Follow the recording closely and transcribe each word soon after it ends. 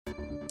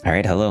All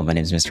right, hello, my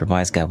name is Mr.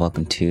 Whyzguy.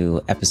 Welcome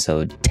to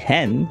episode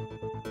 10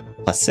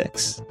 plus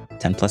 6.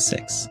 10 plus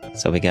 6.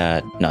 So we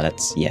got, no,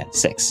 that's,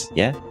 6.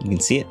 Yeah, you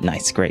can see it?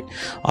 Nice, great,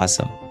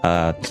 awesome.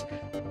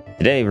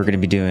 Today we're going to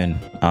be doing,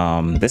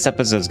 this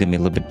episode is going to be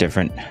a little bit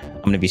different.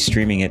 I'm going to be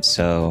streaming it,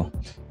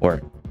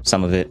 or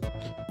some of it,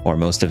 or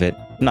most of it,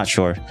 I'm not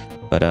sure.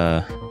 But,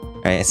 all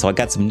right, so I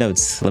got some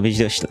notes. Let me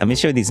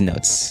show these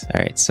notes. All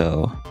right,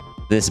 so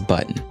this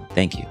button,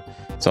 thank you.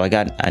 So I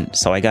got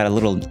a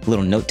little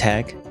note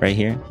tag right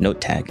here,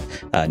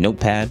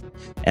 notepad,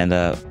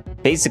 and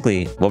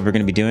basically what we're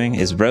gonna be doing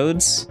is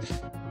roads.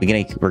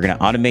 We're gonna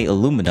automate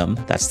aluminum.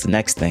 That's the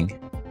next thing.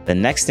 The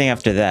next thing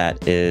after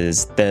that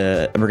is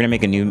we're gonna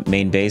make a new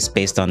main base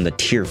based on the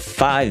tier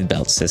 5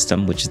 belt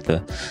system, which is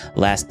the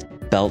last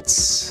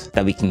belts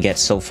that we can get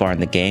so far in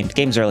the game. The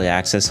game's early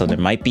access, so there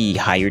might be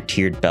higher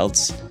tiered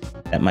belts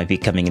that might be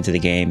coming into the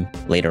game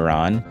later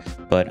on,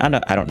 but I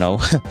don't know.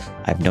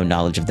 I have no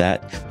knowledge of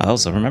that.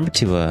 Also, remember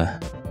to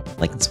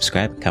like and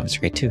subscribe. Comments are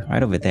great too,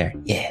 right over there.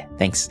 Yeah,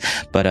 thanks.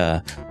 But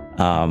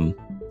and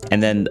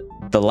then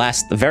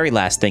the very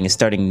last thing is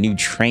starting new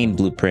train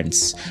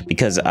blueprints,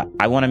 because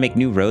I want to make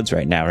new roads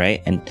right now,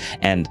 right?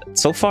 And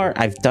so far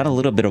I've done a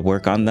little bit of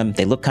work on them.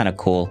 They look kind of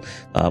cool.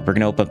 We're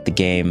gonna open up the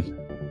game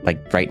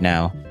like right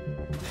now.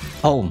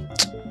 Oh,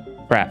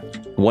 crap.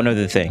 One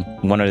other thing.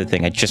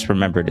 I just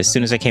remembered. As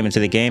soon as I came into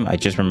the game, I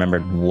just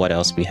remembered what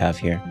else we have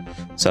here.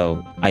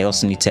 So I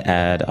also need to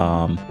add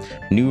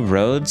new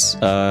roads,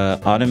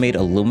 automate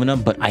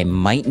aluminum, but I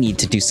might need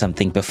to do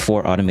something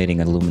before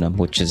automating aluminum,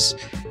 which is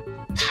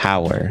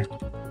power.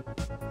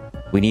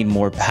 We need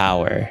more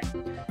power.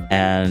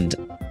 And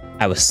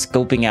I was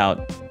scoping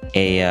out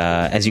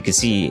as you can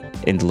see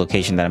in the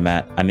location that I'm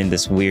at, I'm in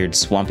this weird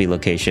swampy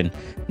location.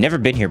 Never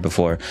been here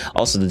before.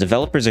 Also, the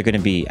developers are going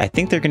to be, I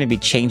think they're going to be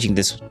changing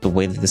the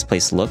way that this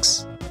place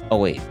looks. Oh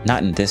wait,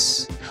 not in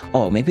this.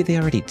 Oh, maybe they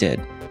already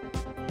did.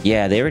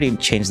 Yeah, they already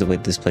changed the way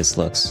this place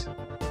looks.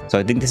 So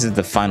I think this is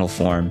the final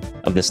form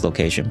of this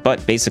location.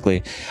 But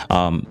basically,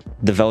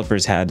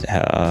 developers had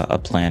a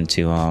plan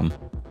to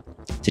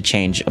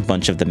change a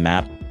bunch of the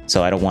map.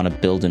 So I don't want to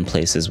build in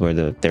places where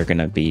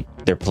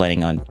they're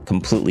planning on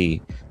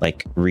completely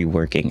like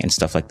reworking and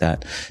stuff like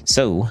that.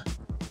 So,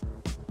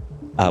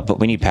 but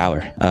we need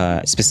power,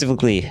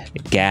 specifically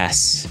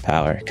gas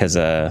power, because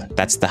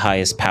that's the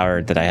highest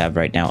power that I have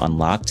right now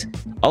unlocked.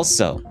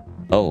 Also,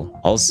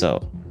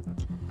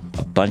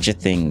 a bunch of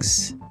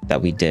things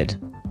that we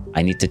did.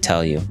 I need to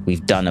tell you,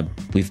 we've done a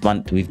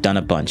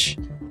bunch.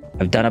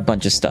 I've done a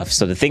bunch of stuff.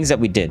 So the things that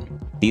we did,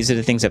 these are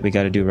the things that we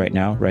got to do right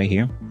now, right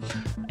here.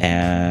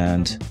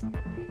 And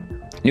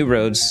new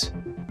roads,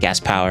 gas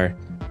power,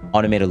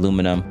 automate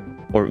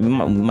aluminum, or we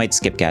might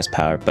skip gas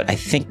power, but I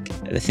think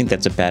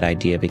that's a bad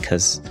idea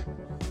because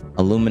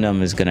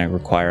aluminum is going to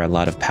require a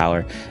lot of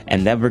power.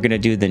 And then we're going to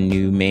do the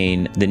new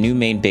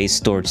main base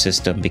storage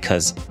system,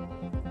 because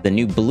the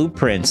new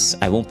blueprints,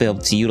 I won't be able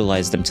to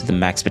utilize them to the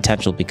max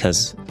potential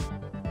because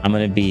I'm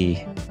going to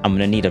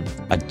need a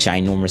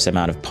ginormous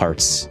amount of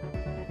parts,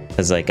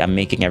 because like I'm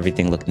making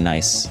everything look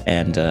nice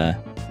and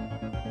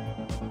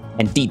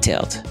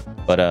detailed.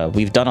 But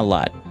we've done a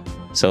lot.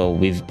 So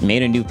we've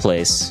made a new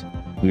place.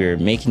 We're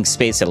making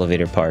space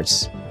elevator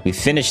parts. We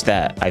finished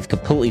that. I've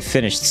completely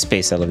finished the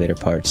space elevator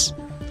parts.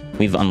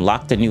 We've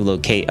unlocked the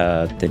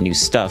new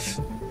stuff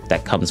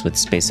that comes with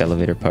space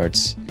elevator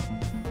parts.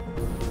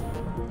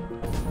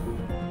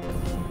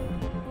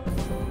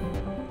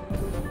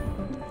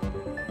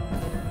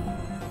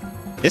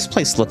 This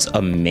place looks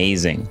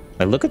amazing.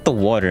 Like, look at the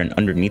water and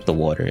underneath the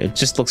water. It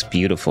just looks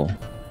beautiful.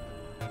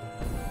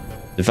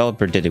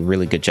 Developer did a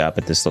really good job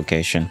at this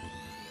location.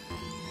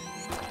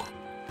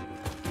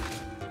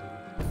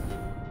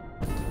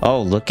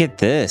 Oh, look at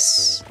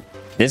this.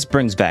 This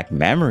brings back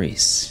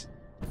memories.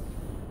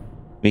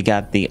 We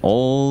got the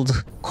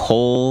old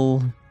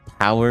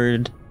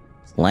coal-powered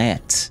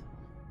plant.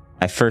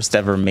 My first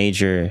ever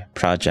major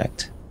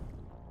project.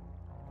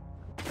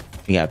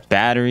 We got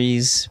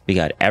batteries. We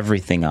got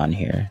everything on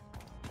here.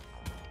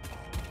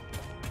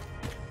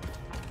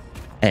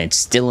 And it's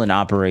still in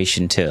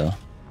operation too.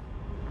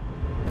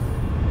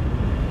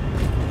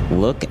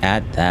 Look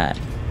at that.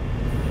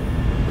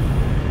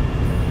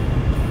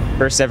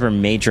 First ever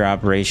major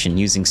operation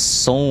using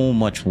so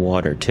much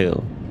water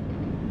too.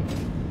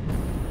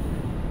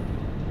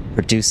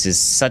 Produces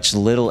such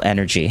little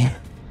energy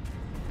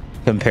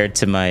compared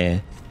to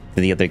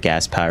the other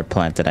gas power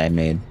plant that I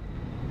made.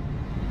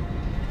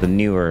 The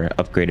newer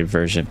upgraded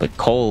version, but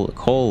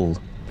coal,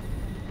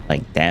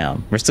 like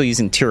damn. We're still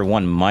using tier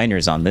 1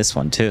 miners on this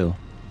one too.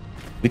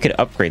 We could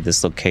upgrade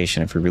this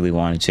location if we really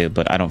wanted to,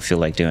 but I don't feel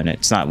like doing it.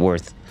 It's not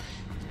worth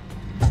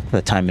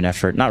the time and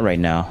effort. Not right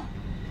now.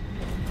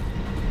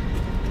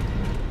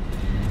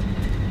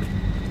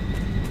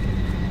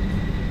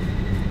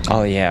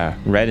 Oh yeah,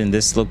 red in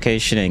this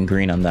location and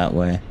green on that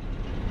way.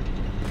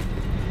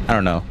 I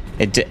don't know.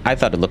 I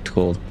thought it looked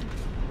cool.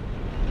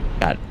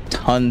 Got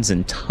tons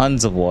and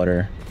tons of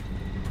water.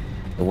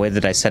 The way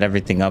that I set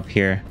everything up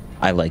here,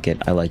 I like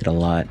it. I like it a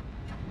lot.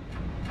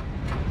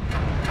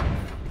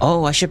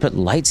 Oh, I should put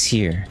lights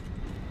here.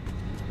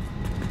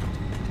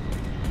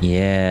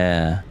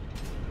 Yeah.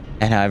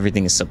 And how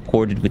everything is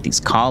supported with these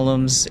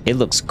columns. It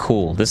looks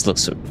cool. This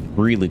looks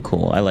really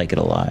cool. I like it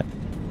a lot.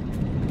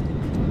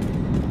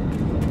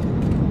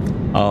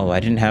 Oh,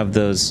 I didn't have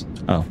those.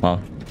 Oh, well.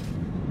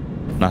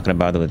 I'm not going to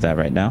bother with that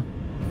right now.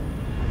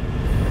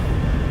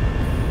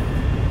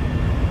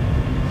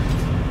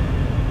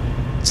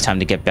 It's time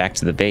to get back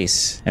to the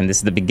base. And this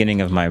is the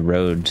beginning of my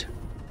road.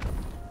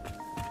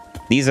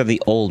 These are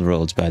the old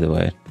roads, by the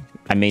way.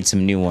 I made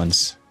some new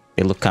ones.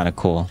 They look kind of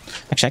cool.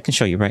 Actually, I can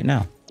show you right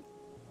now.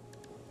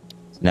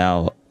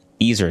 Now,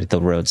 these are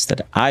the roads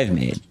that I've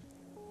made.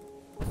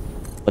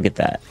 Look at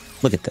that.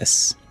 Look at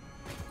this.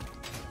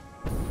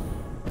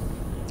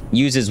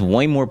 Uses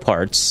way more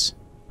parts,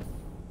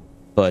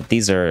 but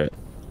these are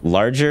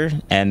larger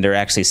and they're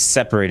actually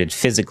separated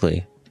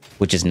physically,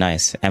 which is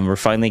nice. And we're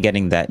finally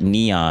getting that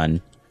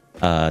neon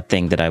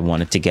thing that I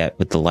wanted to get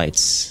with the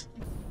lights.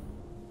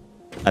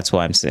 That's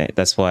why I'm saying,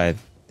 that's why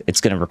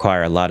it's going to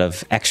require a lot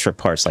of extra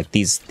parts like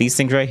these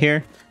things right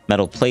here,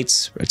 metal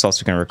plates. It's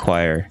also going to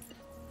require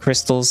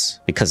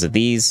crystals because of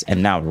these,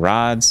 and now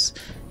rods,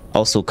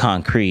 also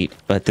concrete,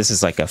 but this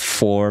is like a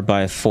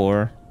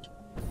 4x4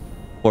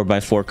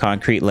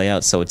 concrete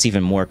layout, so it's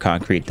even more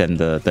concrete than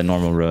the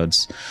normal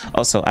roads.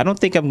 Also, I don't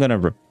think I'm gonna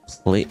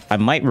replace, I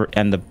might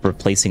end up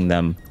replacing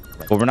them,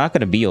 but we're not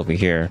gonna be over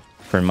here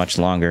for much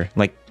longer.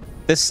 Like,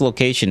 this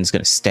location is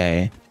gonna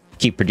stay,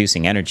 keep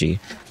producing energy,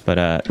 but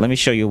let me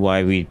show you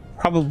why we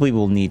probably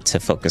will need to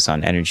focus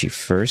on energy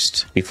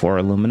first before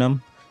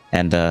aluminum.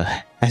 And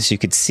as you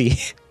can see,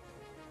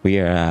 we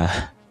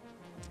are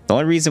the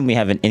only reason we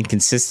have an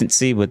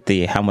inconsistency with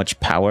the how much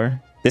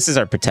power. This is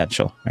our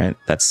potential, right?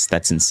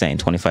 That's insane.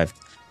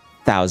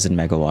 25,000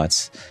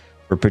 megawatts.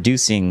 We're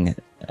producing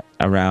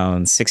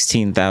around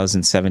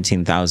 16,000,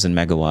 17,000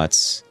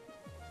 megawatts,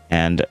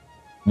 and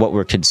what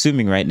we're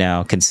consuming right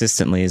now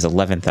consistently is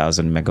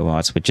 11,000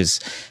 megawatts, which is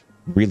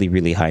really,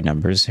 really high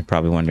numbers. You're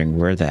probably wondering,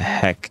 where the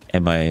heck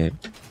am I,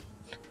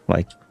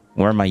 like,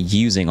 where am I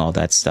using all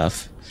that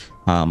stuff?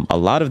 A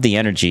lot of the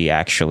energy,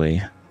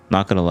 actually,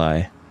 not gonna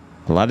lie,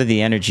 a lot of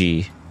the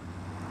energy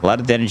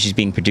is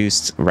being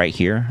produced right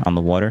here on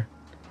the water,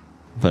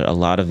 but a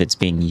lot of it's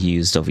being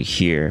used over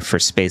here for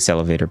space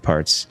elevator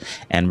parts.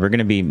 And we're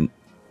gonna be,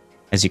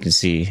 as you can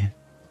see,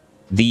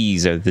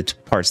 these are the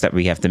parts that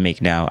we have to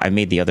make now. I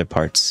made the other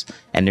parts,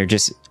 and they're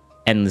just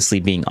endlessly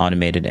being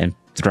automated and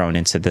thrown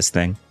into this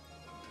thing.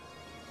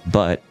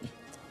 But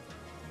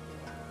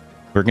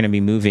we're gonna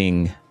be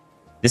moving.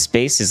 This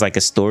base is like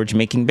a storage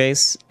making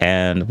base,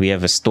 and we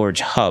have a storage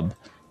hub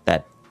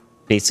that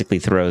basically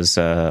throws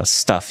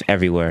stuff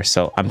everywhere.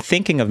 So I'm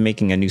thinking of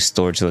making a new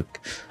storage, a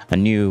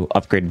new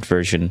upgraded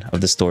version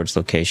of the storage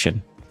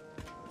location.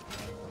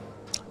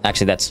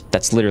 Actually,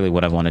 that's literally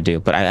what I want to do.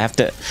 But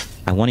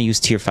I want to use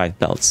tier 5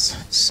 belts.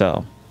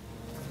 So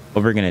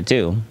what we're gonna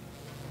do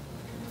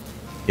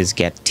is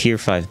get tier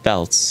 5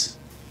 belts.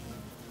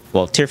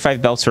 Well, tier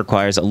 5 belts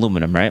requires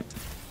aluminum, right?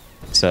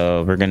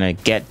 So we're gonna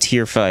get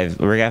tier 5.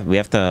 We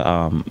have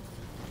to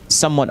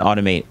somewhat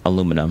automate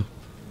aluminum.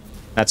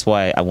 That's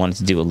why I wanted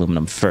to do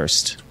aluminum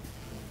first.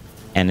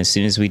 And as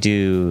soon as we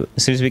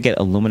get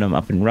aluminum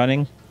up and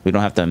running, we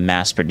don't have to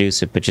mass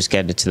produce it, but just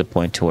get it to the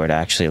point to where it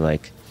actually,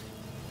 like,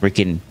 we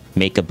can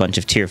make a bunch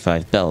of tier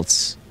 5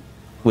 belts,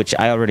 which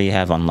I already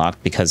have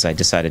unlocked because I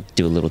decided to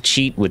do a little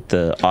cheat with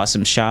the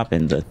awesome shop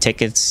and the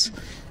tickets.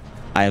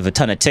 I have a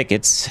ton of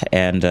tickets,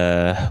 and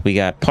we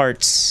got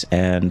parts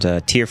and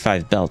tier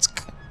 5 belts.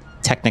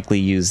 Technically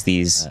use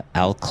these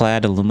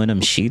alclad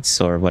aluminum sheets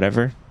or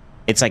whatever.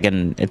 It's like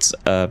it's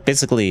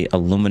basically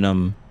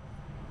aluminum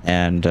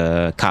and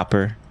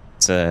copper.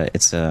 It's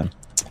an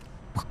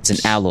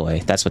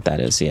alloy. That's what that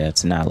is. Yeah,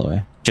 it's an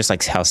alloy. Just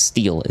like how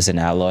steel is an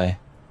alloy.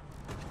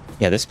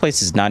 Yeah, this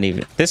place is not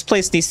even... This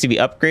place needs to be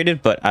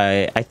upgraded, but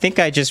I think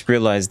I just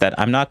realized that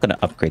I'm not going to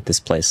upgrade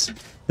this place.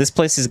 This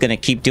place is going to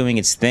keep doing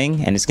its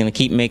thing, and it's going to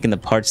keep making the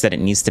parts that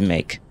it needs to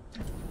make.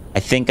 I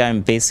think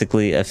I'm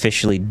basically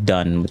officially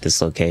done with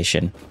this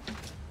location.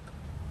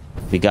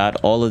 We got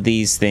all of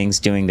these things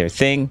doing their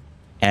thing,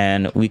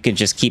 and we can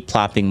just keep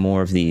plopping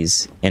more of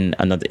these in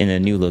a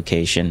new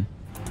location.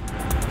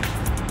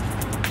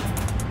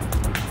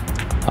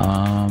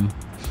 All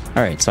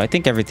right, so I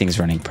think everything's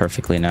running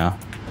perfectly now.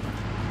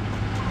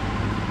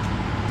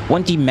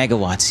 20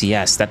 megawatts,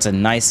 yes, that's a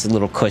nice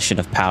little cushion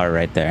of power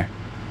right there.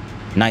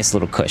 Nice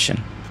little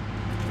cushion.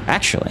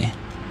 Actually,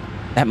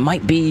 that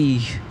might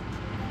be...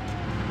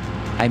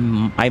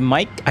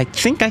 I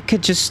think I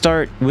could just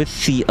start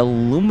with the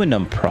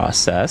aluminum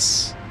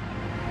process.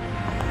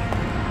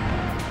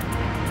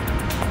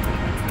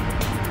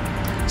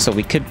 So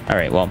we could... All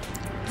right, well,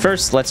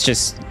 first let's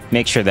just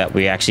make sure that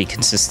we actually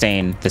can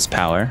sustain this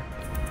power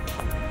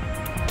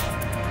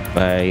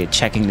by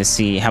checking to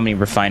see how many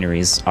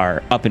refineries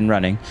are up and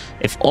running.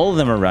 If all of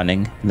them are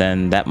running,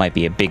 then that might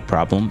be a big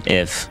problem.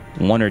 If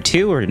one or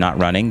two are not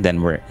running,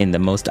 then we're in the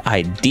most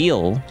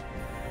ideal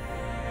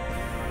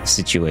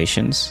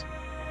situations.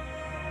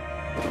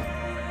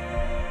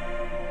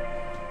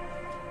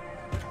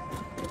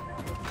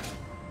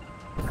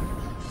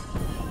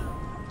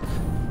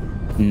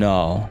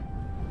 No.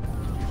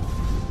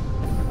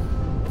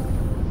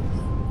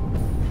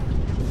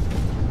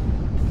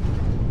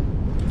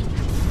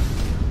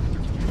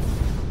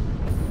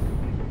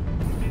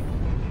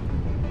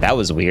 That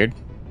was weird.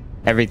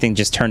 Everything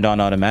just turned on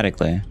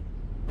automatically.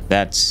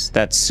 That's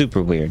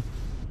super weird.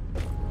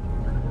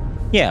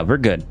 Yeah, we're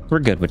good. We're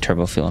good with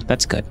turbo fuel.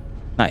 That's good.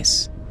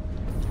 Nice.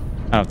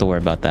 I don't have to worry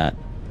about that.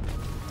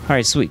 All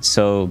right, sweet.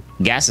 So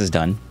gas is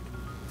done.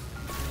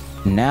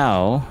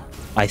 Now,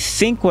 I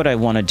think what I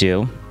want to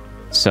do...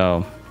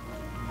 So,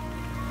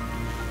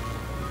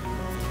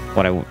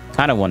 what I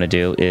kind of want to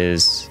do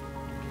is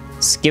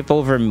skip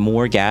over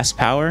more gas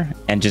power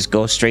and just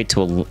go straight to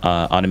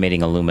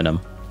automating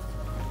aluminum.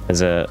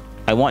 As I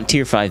want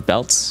tier 5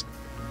 belts,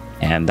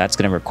 and that's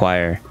going to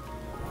require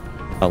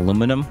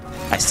aluminum.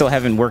 I still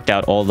haven't worked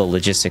out all the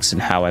logistics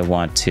and how I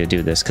want to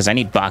do this, because I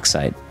need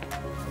bauxite.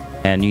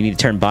 And you need to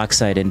turn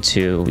bauxite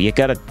into... You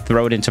got to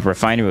throw it into a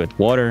refinery with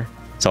water.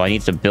 So I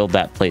need to build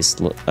that place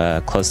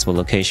close to a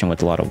location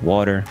with a lot of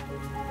water.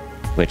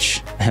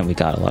 Which, and we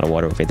got a lot of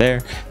water over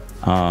there.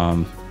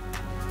 I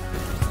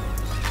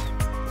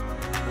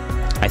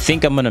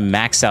think I'm going to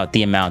max out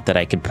the amount that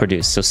I could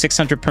produce. So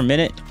 600 per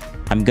minute.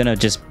 I'm going to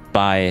just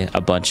buy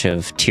a bunch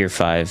of tier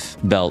 5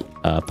 belt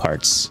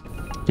parts.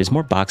 There's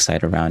more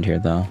bauxite around here,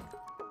 though.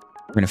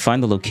 We're going to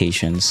find the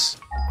locations.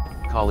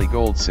 Kali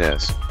Gold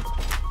says,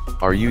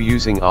 are you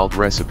using alt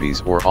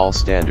recipes or all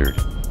standard?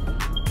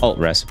 Alt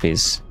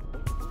recipes.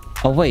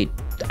 Oh, wait.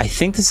 I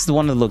think this is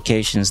one of the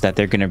locations that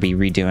they're going to be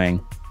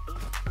redoing.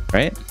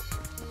 Right?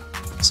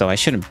 So I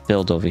shouldn't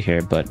build over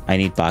here, but I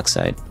need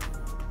bauxite.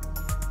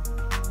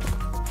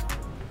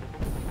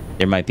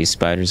 There might be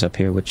spiders up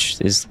here, which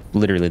is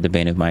literally the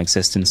bane of my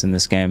existence in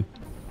this game.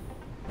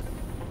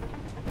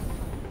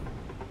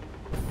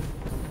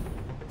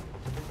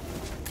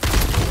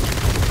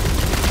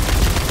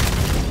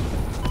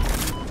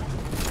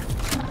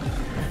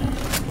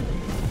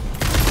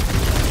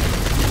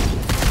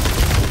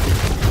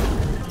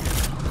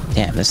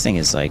 Damn, this thing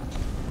is like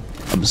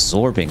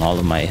absorbing all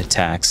of my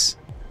attacks.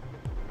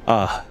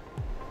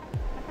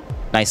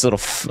 Nice little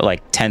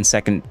like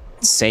 10-second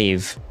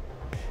save.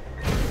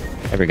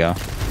 There we go.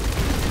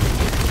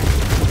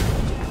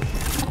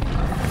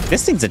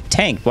 This thing's a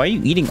tank. Why are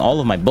you eating all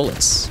of my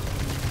bullets?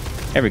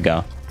 There we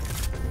go.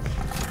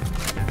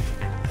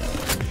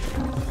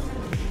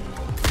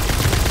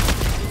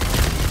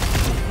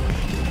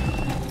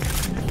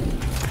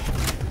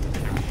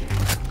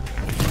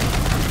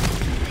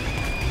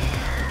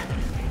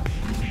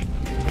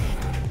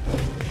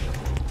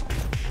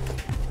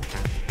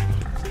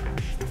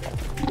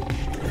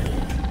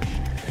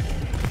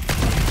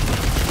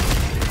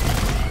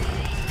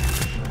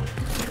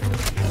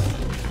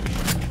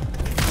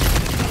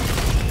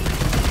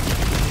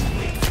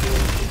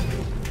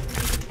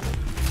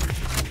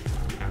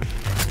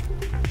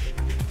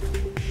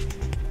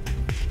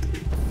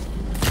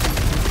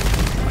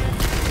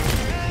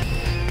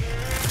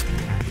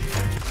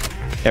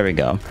 There we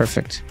go.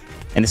 Perfect.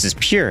 And this is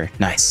pure.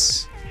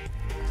 Nice.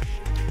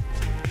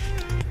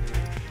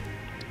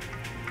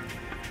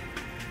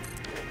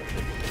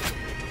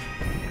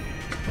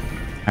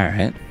 All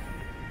right.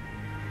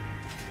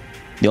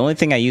 The only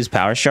thing I use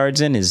power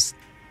shards in is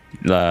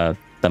the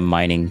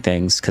mining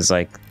things, because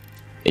like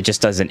it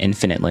just does it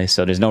infinitely.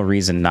 So there's no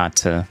reason not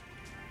to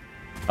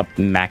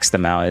max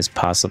them out as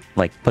possible,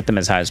 like put them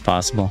as high as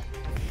possible.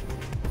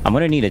 I'm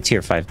gonna need a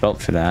tier 5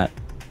 belt for that.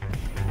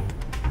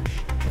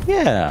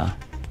 Yeah.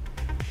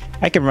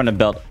 I can run a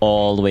belt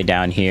all the way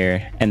down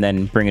here and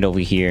then bring it over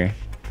here.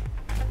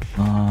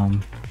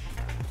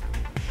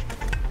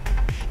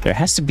 There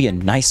has to be a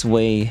nice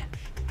way.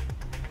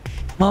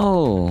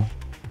 Oh,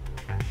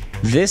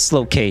 this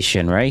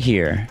location right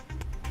here.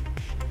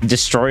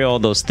 Destroy all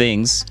those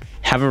things.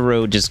 Have a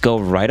road just go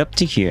right up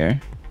to here.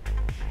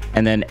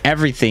 And then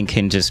everything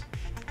can just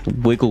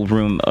wiggle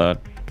room,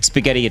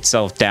 spaghetti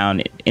itself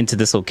down into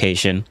this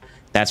location.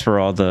 That's where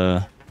all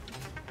the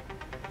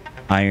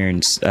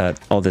irons,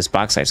 all this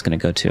bauxite's gonna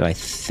go to, I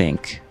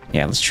think.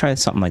 Yeah, let's try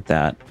something like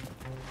that.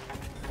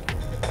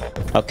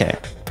 Okay,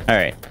 all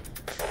right.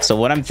 So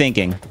what I'm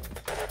thinking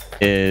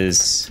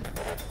is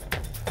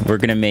I'm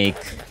gonna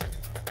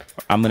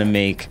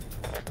make,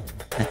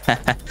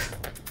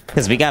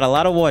 because we got a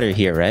lot of water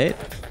here, right?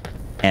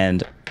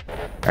 And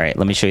all right,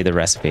 let me show you the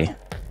recipe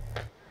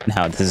and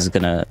how this is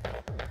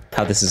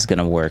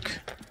gonna work.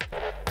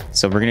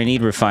 So we're gonna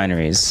need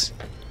refineries.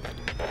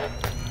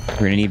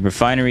 We're gonna need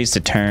refineries to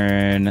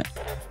turn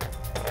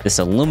this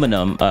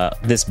aluminum,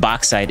 this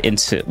bauxite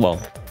into,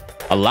 well,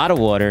 a lot of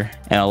water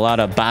and a lot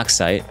of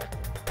bauxite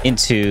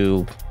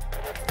into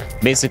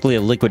basically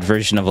a liquid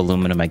version of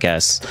aluminum, I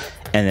guess.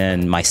 And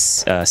then my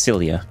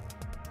cilia.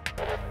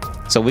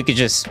 So we could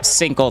just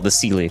sink all the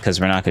cilia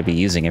because we're not gonna be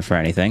using it for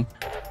anything.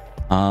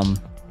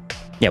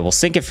 Yeah, we'll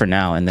sink it for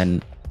now, and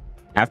then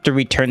after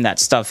we turn that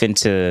stuff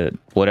into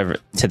whatever,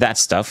 to that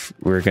stuff,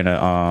 we're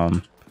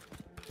gonna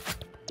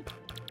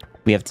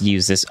we have to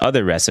use this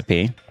other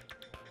recipe,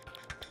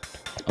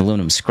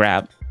 aluminum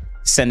scrap,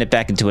 send it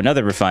back into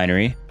another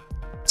refinery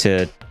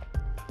to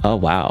Oh,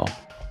 wow.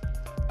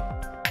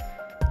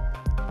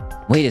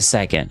 Wait a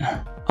second.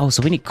 Oh,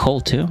 so we need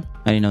coal too?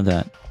 I didn't know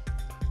that.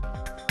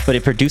 But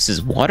it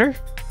produces water?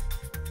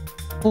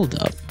 Hold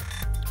up.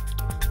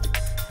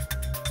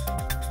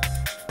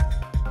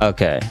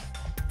 Okay.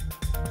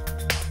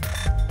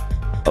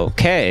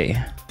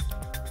 Okay.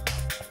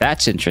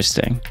 That's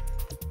interesting.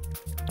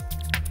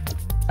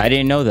 I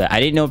didn't know that. I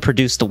didn't know it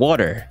produced the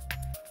water.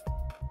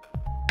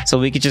 So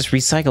we could just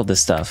recycle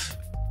this stuff.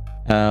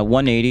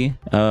 180,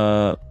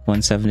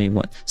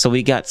 171. So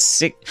we got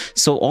 6.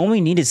 So all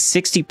we need is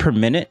 60 per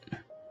minute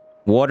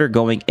water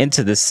going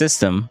into the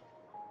system.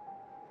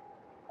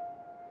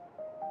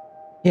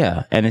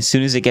 Yeah, and as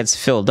soon as it gets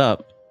filled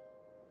up,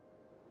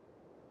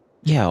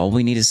 yeah, all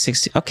we need is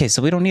 60. Okay,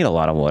 so we don't need a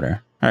lot of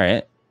water. All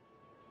right.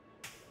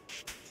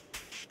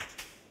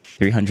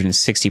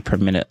 360 per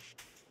minute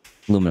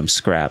aluminum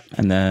scrap.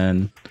 And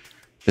then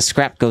the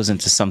scrap goes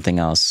into something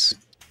else.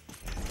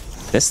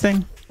 This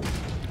thing?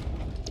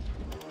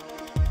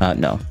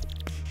 No.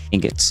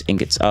 Ingots.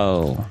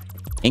 Oh,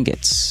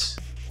 ingots.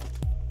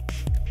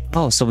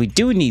 Oh, so we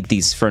do need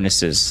these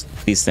furnaces,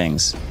 these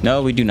things.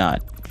 No, we do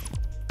not.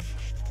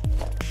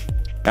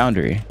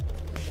 Foundry.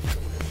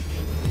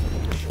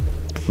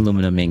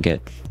 Aluminum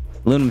ingot.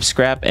 Aluminum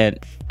scrap and...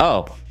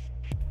 Oh.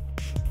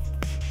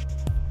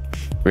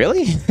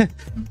 Really?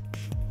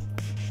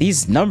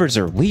 These numbers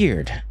are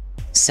weird.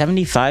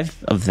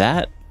 75 of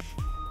that?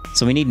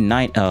 So we need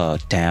 9... Oh,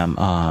 damn.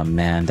 Oh,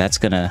 man. That's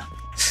gonna...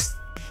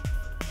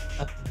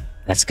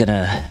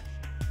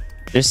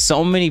 There's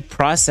so many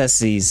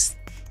processes.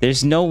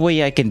 There's no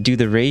way I can do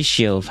the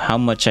ratio of how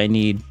much I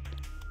need.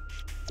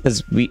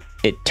 Because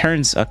it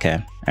turns...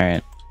 Okay.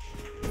 Alright.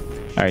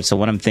 Alright, so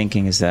what I'm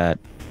thinking is that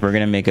we're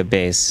gonna make a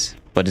base,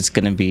 but it's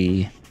gonna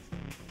be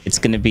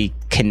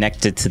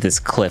connected to this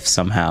cliff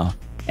somehow.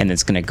 And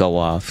it's gonna go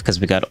off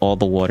because we got all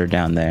the water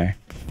down there.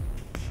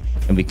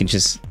 And we can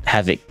just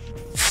have it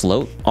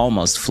float,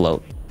 almost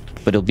float.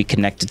 But it'll be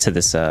connected to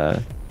this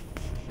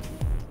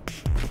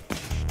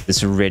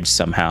this ridge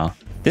somehow.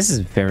 This is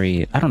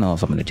very... I don't know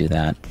if I'm gonna do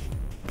that.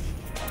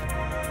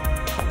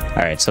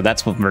 Alright, so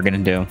that's what we're gonna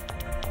do.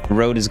 The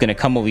road is gonna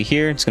come over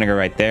here. It's gonna go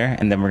right there.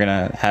 And then we're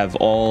gonna have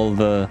all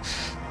the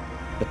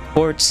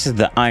quartz,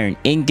 the iron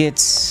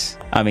ingots.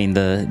 I mean,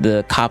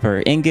 the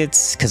copper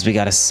ingots, because we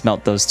gotta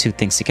smelt those two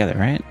things together,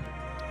 right?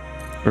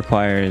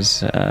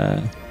 Requires...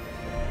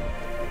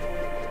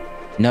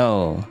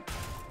 No.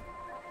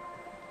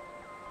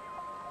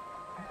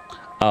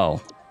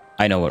 Oh,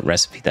 I know what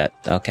recipe that...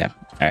 Okay,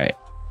 alright.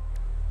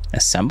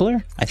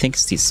 Assembler? I think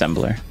it's the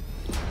assembler,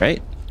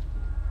 right?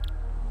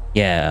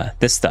 Yeah,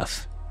 this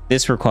stuff.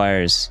 This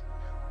requires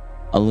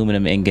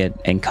aluminum ingot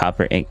and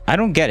copper ingot. I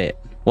don't get it.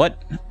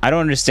 What? I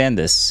don't understand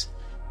this.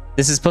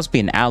 This is supposed to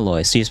be an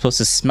alloy, so you're supposed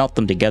to smelt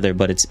them together,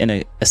 but it's in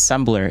a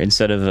assembler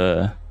instead of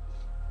a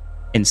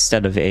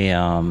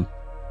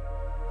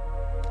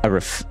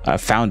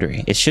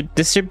foundry.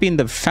 This should be in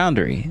the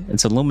foundry.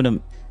 It's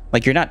aluminum.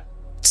 Like, you're not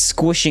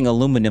squishing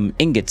aluminum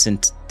ingots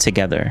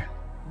together.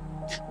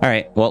 All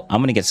right. Well,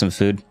 I'm gonna get some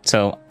food,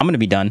 so I'm gonna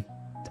be done.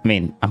 I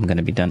mean, I'm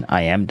gonna be done.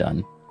 I am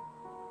done.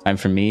 Time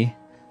for me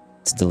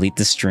to delete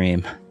the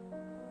stream.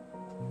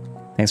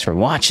 Thanks for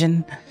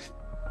watching.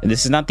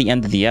 This is not the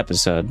end of the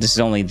episode. This is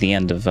only the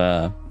end of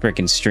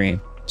frickin'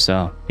 stream.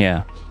 So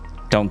yeah,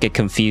 don't get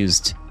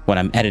confused when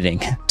I'm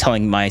editing.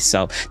 telling my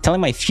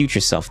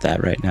future self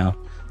that right now.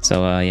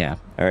 So yeah.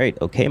 All right.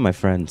 Okay, my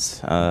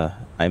friends.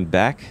 I'm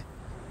back.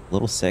 A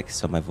little sick,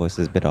 so my voice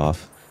is a bit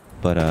off,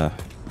 but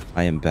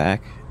I am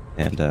back,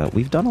 and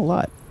we've done a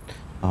lot.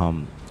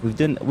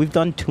 We've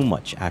done too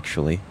much,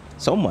 actually.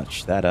 So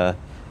much that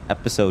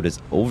episode is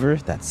over.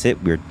 That's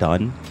it. We're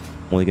done.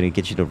 I'm only gonna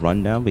get you the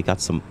rundown. We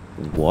got some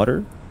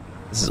water.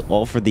 This is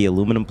all for the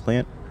aluminum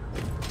plant.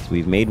 So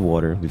we've made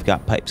water. We've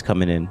got pipes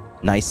coming in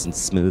nice and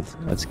smooth.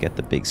 Let's get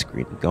the big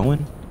screen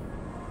going.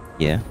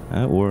 Yeah,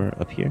 or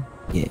up here.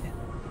 Yeah.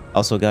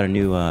 Also got a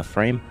new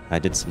frame. I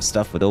did some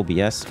stuff with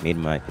OBS. Made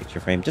my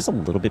picture frame just a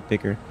little bit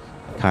bigger.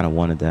 I kind of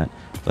wanted that.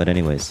 But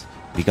anyways,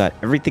 we got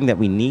everything that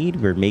we need.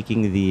 We're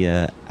making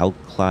the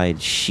alkyd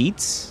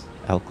sheets.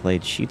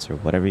 Alkyd sheets, or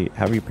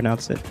however you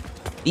pronounce it.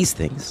 These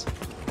things.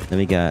 Then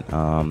we got...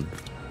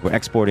 we're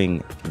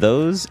exporting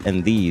those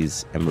and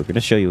these, and we're going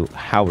to show you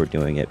how we're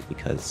doing it,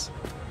 because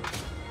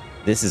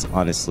this is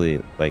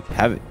honestly, like,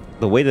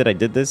 the way that I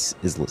did this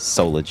is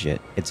so legit.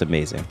 It's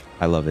amazing.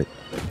 I love it.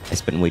 I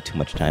spent way too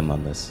much time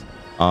on this.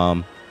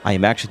 I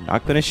am actually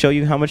not going to show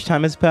you how much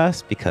time has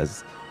passed,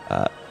 because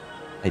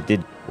I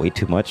did way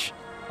too much.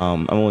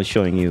 I'm only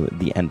showing you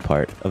the end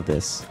part of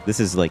this. This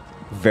is like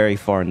very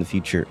far in the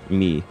future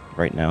me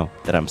right now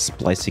that I'm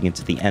splicing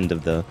into the end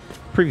of the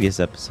previous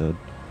episode.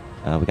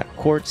 We got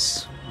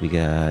quartz.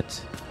 We're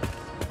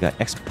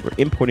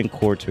importing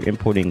quartz. We're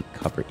importing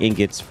copper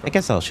ingots. I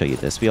guess I'll show you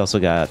this. We also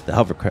got the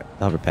hover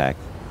pack.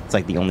 It's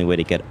like the only way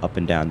to get up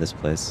and down this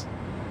place.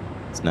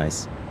 It's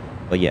nice.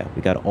 But yeah,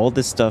 we got all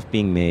this stuff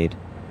being made.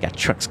 Got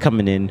trucks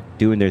coming in,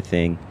 doing their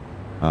thing.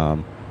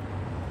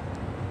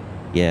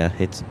 Yeah,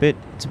 it's a bit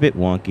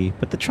wonky,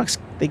 but the trucks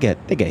they get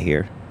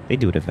here. They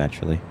do it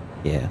eventually.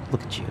 Yeah,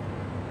 look at you.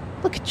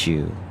 Look at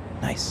you.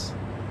 Nice.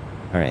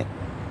 All right.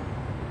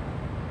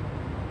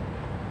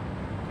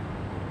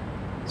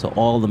 So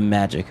all the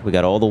magic. We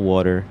got all the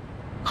water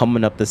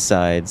coming up the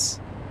sides.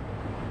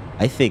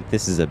 I think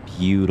this is a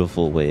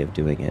beautiful way of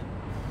doing it.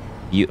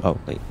 Oh,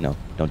 wait. No,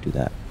 don't do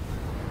that.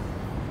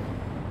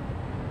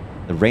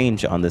 The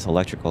range on this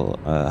electrical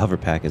hover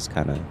pack is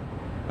kind of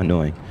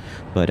annoying.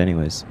 But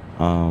anyways,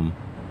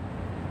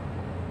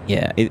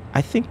 yeah,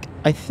 I think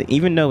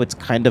even though it's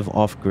kind of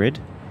off grid,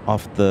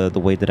 off the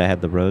way that I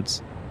had the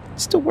roads, it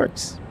still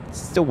works. It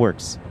still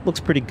works. Looks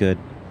pretty good.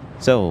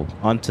 So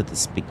onto the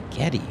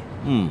spaghetti.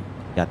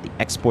 Got the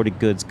exported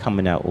goods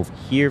coming out over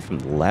here from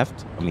the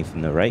left. I mean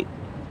from the right.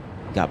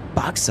 Got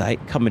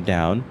bauxite coming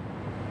down,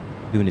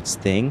 doing its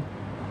thing.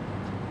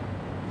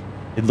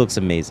 It looks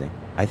amazing.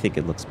 I think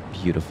it looks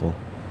beautiful.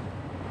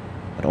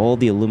 But all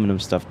the aluminum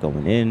stuff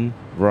going in,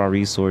 raw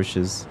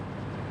resources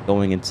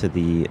going into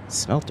the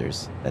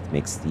smelters that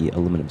makes the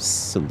aluminum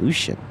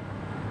solution.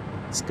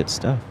 It's good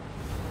stuff.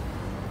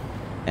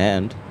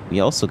 And we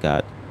also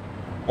got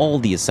all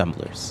the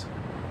assemblers.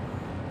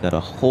 Got a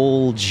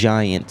whole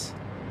giant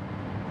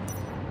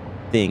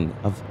thing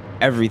of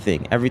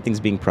everything. Everything's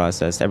being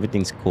processed.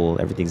 Everything's cool.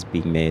 Everything's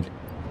being made.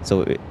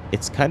 So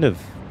it's kind of,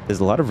 there's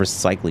a lot of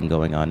recycling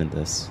going on in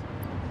this.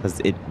 Because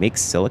it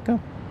makes silica.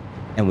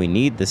 And we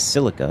need the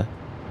silica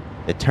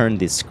to turn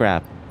the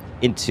scrap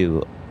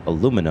into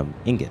aluminum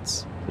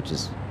ingots, which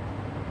is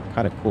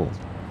kind of cool.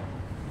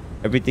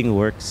 Everything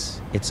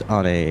works. It's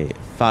on a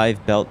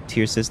 5-belt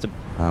tier system.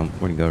 We're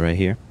gonna go right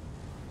here.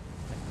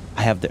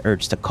 I have the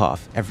urge to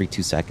cough every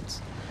 2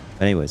 seconds.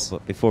 But anyways,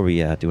 before we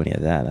do any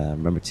of that,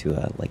 remember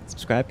to like,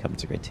 subscribe,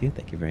 comments are great too.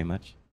 Thank you very much.